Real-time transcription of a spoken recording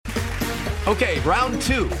Okay, round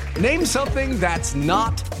two. Name something that's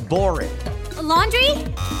not boring. A laundry?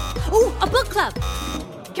 Ooh, a book club.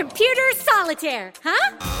 Computer solitaire,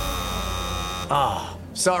 huh? Ah,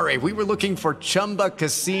 sorry, we were looking for Chumba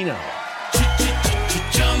Casino.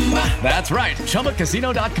 That's right,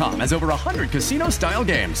 ChumbaCasino.com has over 100 casino-style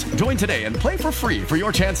games. Join today and play for free for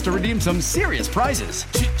your chance to redeem some serious prizes.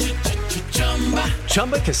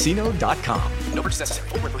 ChumbaCasino.com. No purchase necessary.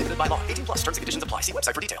 Void where prohibited by law. 18+ terms and conditions apply. See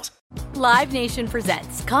website for details. Live Nation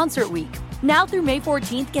presents Concert Week. Now through May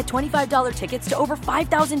 14th, get $25 tickets to over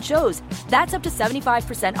 5,000 shows. That's up to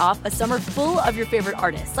 75% off a summer full of your favorite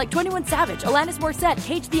artists like 21 Savage, Alanis Morissette,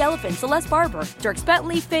 Cage the Elephant, Celeste Barber, Dierks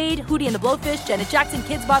Bentley, Fade, Hootie and the Blowfish, Janet Jackson,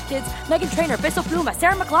 Kids Bop Kids, Meghan Trainor, Bissell Pluma,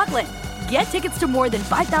 Sarah McLachlan. Get tickets to more than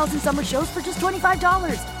 5,000 summer shows for just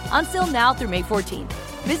 $25. Until now through May 14th.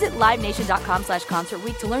 Visit LiveNation.com/Concert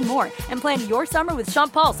Week to learn more and plan your summer with Sean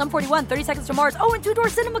Paul, Sum 41, 30 Seconds to Mars, and Two Door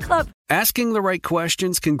Cinema Club. Asking the right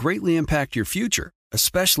questions can greatly impact your future,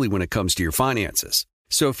 especially when it comes to your finances.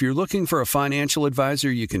 So if you're looking for a financial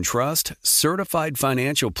advisor you can trust, certified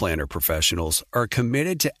financial planner professionals are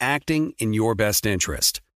committed to acting in your best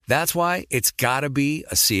interest. That's why it's got to be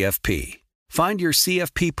a CFP. Find your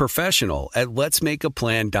CFP professional at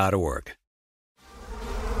letsmakeaplan.org.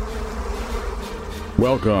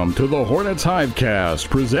 Welcome to the Hornets Hivecast,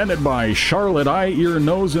 presented by Charlotte Eye, Ear,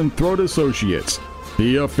 Nose, and Throat Associates,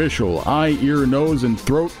 the official eye, ear, nose, and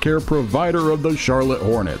throat care provider of the Charlotte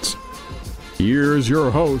Hornets. Here's your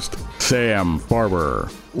host, Sam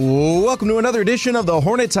Farber. Welcome to another edition of the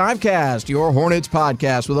Hornets Hivecast, your Hornets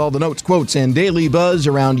podcast with all the notes, quotes, and daily buzz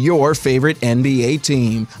around your favorite NBA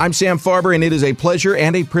team. I'm Sam Farber, and it is a pleasure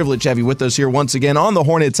and a privilege to have you with us here once again on the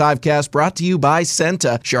Hornets Hivecast, brought to you by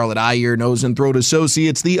Senta, Charlotte Eye, Ear, Nose, and Throat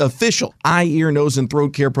Associates, the official eye, ear, nose, and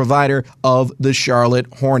throat care provider of the Charlotte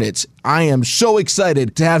Hornets. I am so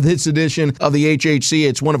excited to have this edition of the HHC.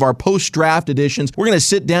 It's one of our post-draft editions. We're going to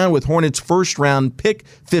sit down with Hornets' first-round pick,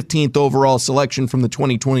 15th overall selection from the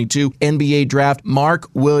 2022 NBA Draft, Mark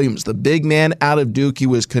Williams, the big man out of Duke. He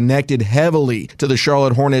was connected heavily to the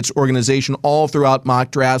Charlotte Hornets organization all throughout mock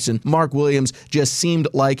drafts, and Mark Williams just seemed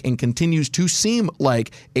like and continues to seem like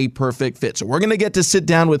a perfect fit. So we're going to get to sit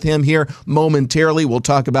down with him here momentarily. We'll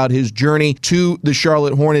talk about his journey to the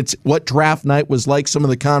Charlotte Hornets, what draft night was like, some of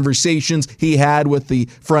the conversations he had with the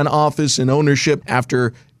front office and ownership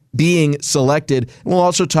after being selected. We'll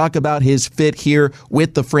also talk about his fit here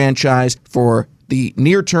with the franchise for the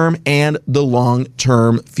near-term and the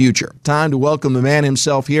long-term future. Time to welcome the man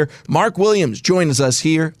himself here. Mark Williams joins us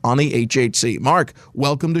here on the HHC. Mark,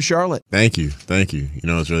 welcome to Charlotte. Thank you.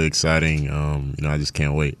 It's really exciting. I just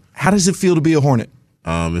can't wait. How does it feel to be a Hornet?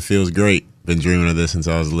 It feels great. Been dreaming of this since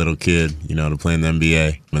I was a little kid, to play in the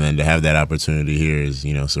NBA. And then to have that opportunity here is,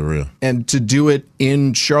 surreal. And to do it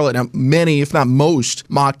in Charlotte. Now, many, if not most,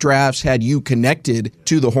 mock drafts had you connected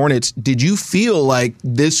to the Hornets. Did you feel like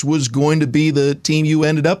this was going to be the team you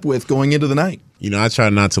ended up with going into the night? I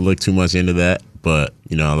tried not to look too much into that. But,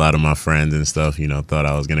 a lot of my friends and stuff, thought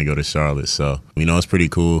I was going to go to Charlotte. So, it's pretty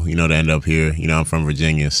cool, to end up here. I'm from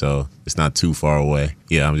Virginia, so it's not too far away.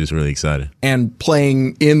 Yeah, I'm just really excited. And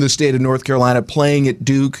playing in the state of North Carolina, playing at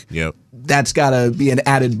Duke. Yep. That's got to be an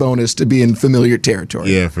added bonus to be in familiar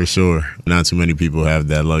territory. Yeah, for sure. Not too many people have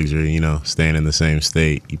that luxury, staying in the same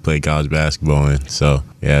state. You play college basketball in. So,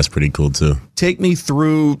 yeah, it's pretty cool, too. Take me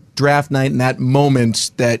through draft night and that moment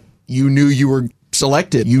that you knew you were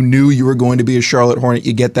selected. You knew you were going to be a Charlotte Hornet.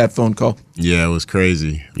 You get that phone call. Yeah, it was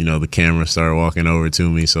crazy. The camera started walking over to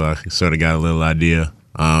me, so I sort of got a little idea.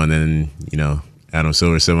 And then, Adam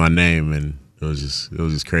Silver said my name, and it was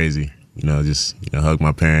just crazy. Hug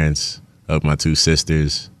my parents, hug my two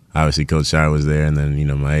sisters. Obviously, Coach Shire was there, and then,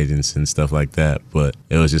 my agents and stuff like that. But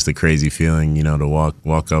it was just a crazy feeling, to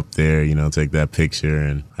walk up there, take that picture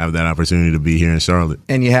and have that opportunity to be here in Charlotte.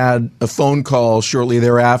 And you had a phone call shortly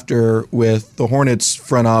thereafter with the Hornets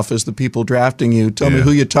front office, the people drafting you. Tell me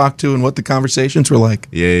who you talked to and what the conversations were like.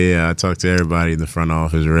 Yeah. I talked to everybody in the front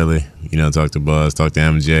office, really. Talked to Buzz, talked to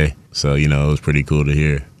MJ. So, it was pretty cool to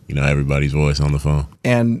hear everybody's voice on the phone.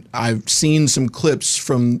 And I've seen some clips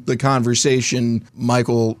from the conversation.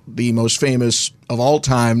 Michael, the most famous of all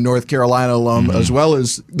time North Carolina alum, as well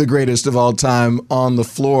as the greatest of all time on the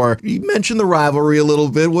floor. You mentioned the rivalry a little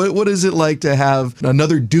bit. What is it like to have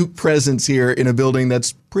another Duke presence here in a building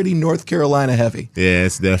that's pretty North Carolina heavy? Yeah,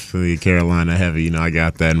 it's definitely Carolina heavy. I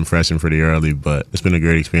got that impression pretty early, but it's been a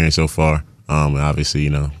great experience so far. Obviously,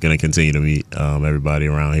 going to continue to meet everybody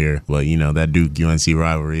around here. But, that Duke-UNC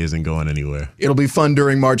rivalry isn't going anywhere. It'll be fun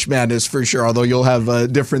during March Madness for sure, although you'll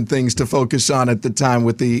have different things to focus on at the time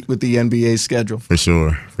with the NBA schedule. For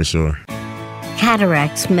sure.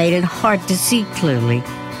 Cataracts made it hard to see clearly.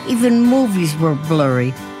 Even movies were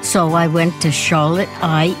blurry. So I went to Charlotte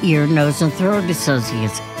Eye, Ear, Nose, and Throat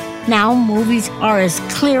Associates. Now movies are as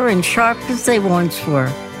clear and sharp as they once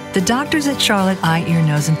were. The doctors at Charlotte Eye, Ear,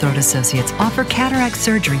 Nose, and Throat Associates offer cataract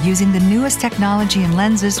surgery using the newest technology and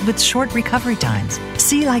lenses with short recovery times.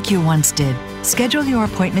 See like you once did. Schedule your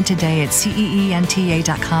appointment today at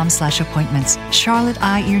ceenta.com/appointments. Charlotte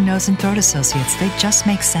Eye, Ear, Nose, and Throat Associates. They just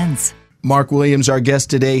make sense. Mark Williams, our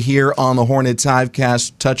guest today here on the Hornets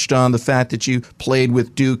Hivecast, touched on the fact that you played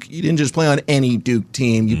with Duke. You didn't just play on any Duke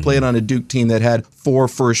team. You played on a Duke team that had 4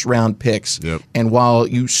 first-round picks. Yep. And while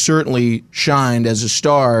you certainly shined as a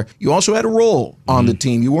star, you also had a role on the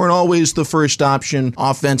team. You weren't always the first option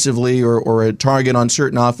offensively or a target on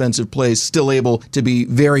certain offensive plays, still able to be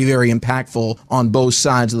very, very impactful on both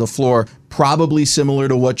sides of the floor. Probably similar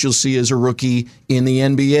to what you'll see as a rookie in the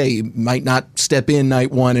NBA. You might not step in night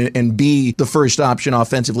one and be the first option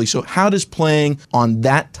offensively. So how does playing on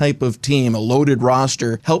that type of team, a loaded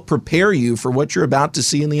roster, help prepare you for what you're about to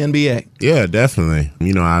see in the NBA? Yeah, definitely.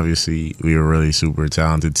 You know, obviously, we were a really super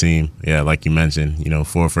talented team. Yeah, like you mentioned,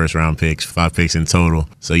 4 first-round picks, 5 picks in total.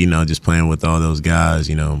 So, just playing with all those guys,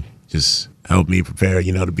 just helped me prepare,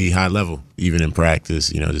 to be high level, even in practice,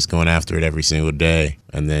 just going after it every single day.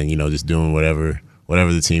 And then, just doing whatever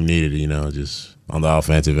the team needed, just on the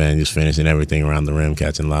offensive end, just finishing everything around the rim,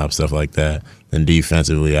 catching lobs, stuff like that. Then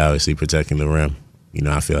defensively, obviously protecting the rim.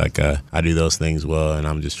 I feel like I do those things well, and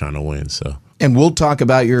I'm just trying to win, so. And we'll talk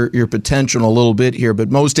about your potential a little bit here,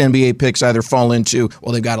 but most NBA picks either fall into,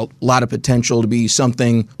 well, they've got a lot of potential to be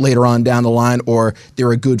something later on down the line, or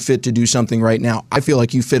they're a good fit to do something right now. I feel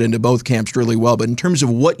like you fit into both camps really well, but in terms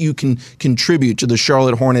of what you can contribute to the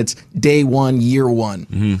Charlotte Hornets day one, year one,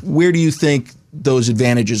 where do you think those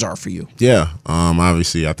advantages are for you? Yeah,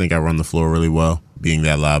 obviously I think I run the floor really well, being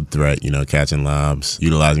that lob threat, catching lobs,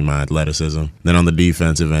 utilizing my athleticism. Then on the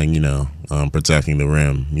defensive end, protecting the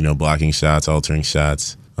rim, blocking shots, altering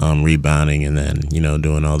shots, rebounding, and then,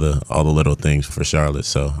 doing all the little things for Charlotte.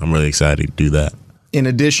 So I'm really excited to do that. In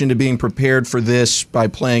addition to being prepared for this by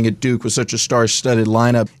playing at Duke with such a star-studded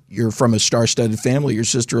lineup, you're from a star-studded family. Your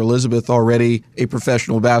sister Elizabeth, already a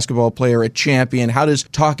professional basketball player, a champion. How does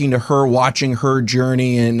talking to her, watching her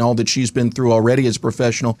journey and all that she's been through already as a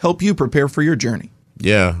professional help you prepare for your journey?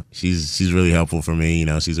 Yeah, she's really helpful for me.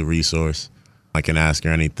 She's a resource. I can ask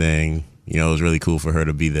her anything. It was really cool for her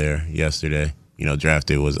to be there yesterday. Draft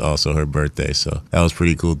day was also her birthday, so that was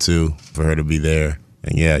pretty cool too for her to be there.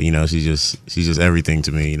 And yeah, she's just everything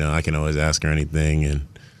to me. I can always ask her anything, and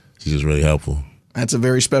she's just really helpful. That's a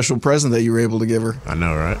very special present that you were able to give her. I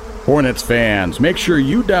know, right? Hornets fans, make sure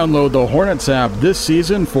you download the Hornets app this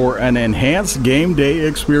season for an enhanced game day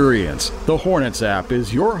experience. The Hornets app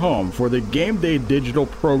is your home for the game day digital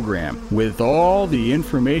program with all the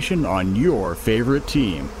information on your favorite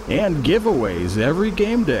team and giveaways every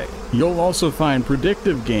game day. You'll also find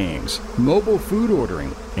predictive games, mobile food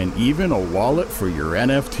ordering, and even a wallet for your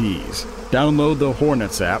NFTs. Download the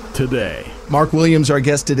Hornets app today. Mark Williams, our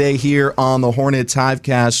guest today here on the Hornets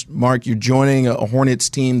Hivecast. Mark, you're joining a Hornets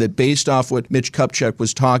team that, based off what Mitch Kupchak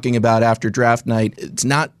was talking about after draft night, it's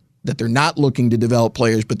not that they're not looking to develop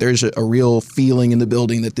players, but there's a real feeling in the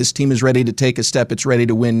building that this team is ready to take a step, it's ready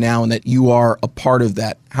to win now, and that you are a part of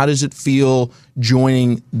that. How does it feel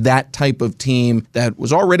joining that type of team that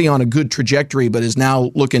was already on a good trajectory but is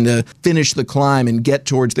now looking to finish the climb and get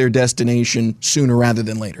towards their destination sooner rather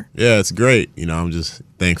than later? Yeah, it's great. I'm just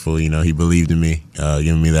thankful, he believed in me,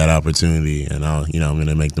 giving me that opportunity, and I'm going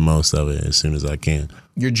to make the most of it as soon as I can.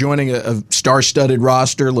 You're joining a star-studded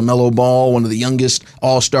roster. LaMelo Ball, one of the youngest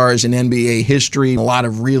all-stars in NBA history. A lot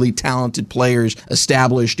of really talented players,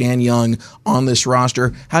 established and young, on this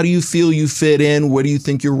roster. How do you feel you fit in? What do you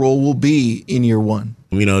think your role will be in year one?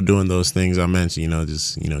 Doing those things I mentioned,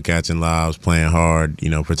 just, catching lobs, playing hard,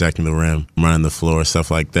 protecting the rim, running the floor,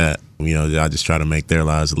 stuff like that. I just try to make their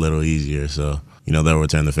lives a little easier. So, they'll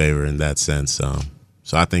return the favor in that sense.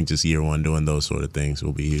 So I think just year one doing those sort of things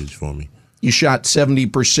will be huge for me. You shot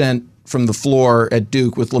 70% from the floor at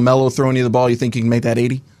Duke. With LaMelo throwing you the ball, you think you can make that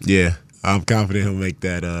 80? Yeah, I'm confident he'll make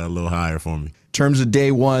that a little higher for me. In terms of day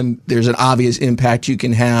one, there's an obvious impact you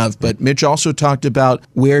can have, but Mitch also talked about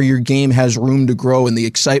where your game has room to grow and the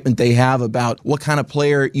excitement they have about what kind of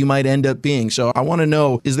player you might end up being. So I want to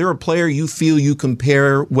know, is there a player you feel you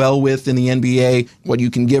compare well with in the NBA, what you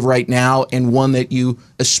can give right now, and one that you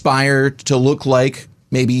aspire to look like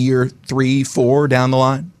maybe year 3, 4 down the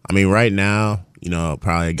line? Right now,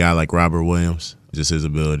 probably a guy like Robert Williams, just his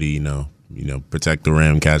ability, protect the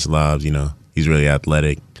rim, catch lobs, he's really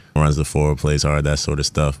athletic. runs the forward, plays hard, that sort of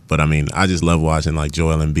stuff. But, I mean, I just love watching, like,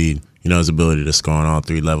 Joel Embiid. You know, his ability to score on all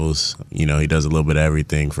three levels. You know, he does a little bit of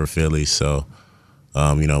everything for Philly. So,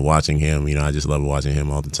 you know, watching him, you know, I just love watching him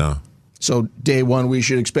all the time. So day one, we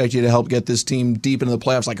should expect you to help get this team deep into the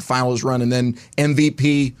playoffs, like a finals run, and then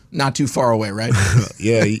MVP not too far away, right?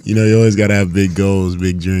 Yeah, you know, you always got to have big goals,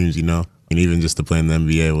 big dreams, you know. And even just to play in the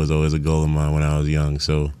NBA was always a goal of mine when I was young.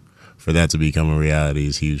 So for that to become a reality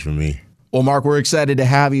is huge for me. Well, Mark, we're excited to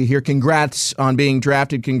have you here. Congrats on being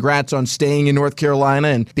drafted. Congrats on staying in North Carolina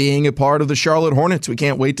and being a part of the Charlotte Hornets. We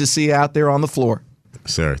can't wait to see you out there on the floor.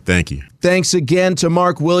 Sir, thank you. Thanks again to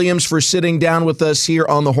Mark Williams for sitting down with us here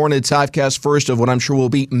on the Hornets Hivecast, first of what I'm sure will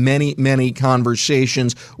be many, many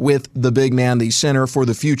conversations with the big man, the center for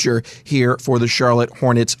the future here for the Charlotte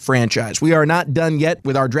Hornets franchise. We are not done yet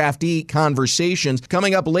with our draftee conversations.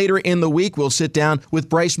 Coming up later in the week, we'll sit down with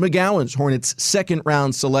Bryce McGowan's Hornets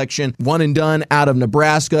second-round selection, one and done out of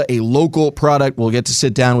Nebraska, a local product. We'll get to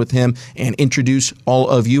sit down with him and introduce all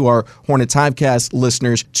of you, our Hornets Hivecast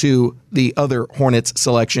listeners, to the other Hornets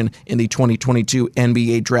selection in the 2022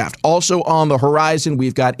 NBA Draft. Also on the horizon,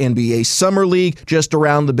 we've got NBA Summer League just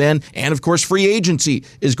around the bend, and of course, free agency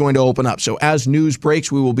is going to open up. So as news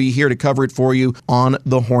breaks, we will be here to cover it for you on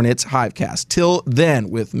the Hornets Hivecast. Till then,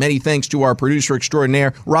 with many thanks to our producer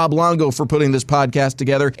extraordinaire, Rob Longo, for putting this podcast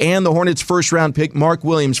together, and the Hornets first-round pick, Mark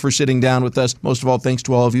Williams, for sitting down with us. Most of all, thanks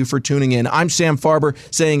to all of you for tuning in. I'm Sam Farber,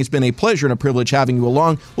 saying it's been a pleasure and a privilege having you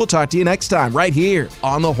along. We'll talk to you next time, right here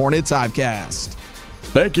on the Hornets Hivecast.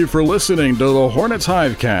 Thank you for listening to the Hornets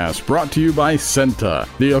Hivecast, brought to you by Senta,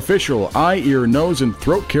 the official eye, ear, nose, and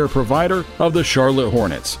throat care provider of the Charlotte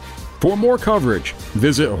Hornets. For more coverage,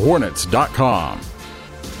 visit Hornets.com.